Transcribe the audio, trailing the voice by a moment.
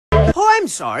I'm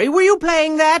sorry. Were you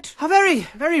playing that? How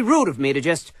very rude of me to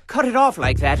just cut it off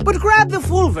like that. But grab the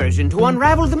full version to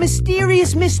unravel the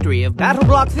mysterious mystery of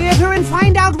Battleblock Theater and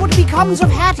find out what becomes of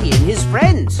Hattie and his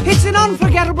friends. It's an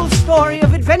unforgettable story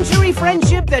of adventure-y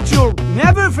friendship that you'll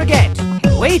never forget.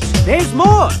 Wait, there's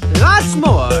more. Lots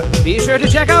more. Be sure to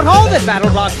check out all that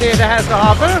Battleblock Theater has to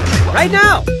offer right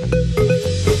now.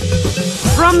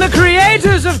 From the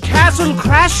creators of Castle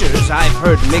Crashers, I've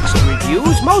heard mixed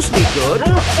reviews, mostly good.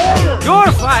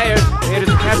 You're fired, creators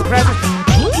of Castle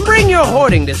Crashers. Bring your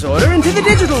hoarding disorder into the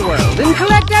digital world and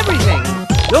collect everything.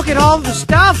 Look at all the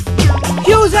stuff.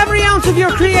 Use every ounce of your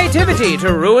creativity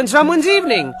to ruin someone's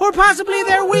evening, or possibly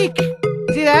their week.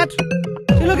 See that?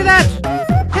 See, look at that.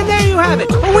 And there you have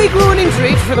it, a week-ruining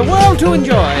treat for the world to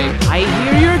enjoy. I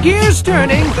hear your gears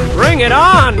turning. Bring it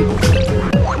on!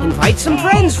 Invite some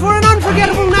friends for an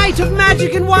unforgettable night of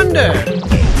magic and wonder.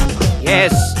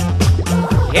 Yes.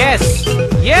 Yes.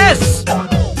 Yes!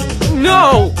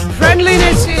 No!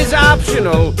 Friendliness is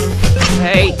optional.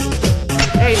 Hey.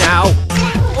 Hey now.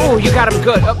 Oh, you got him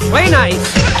good. Play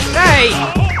nice. Hey!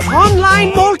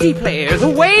 Online multiplayer, the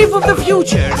wave of the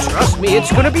future. Trust me,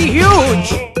 it's gonna be huge.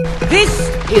 This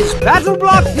is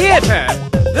Battleblock Theater,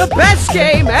 the best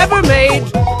game ever made,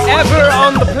 ever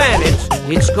on the planet.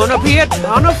 It's gonna be a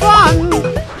ton of fun.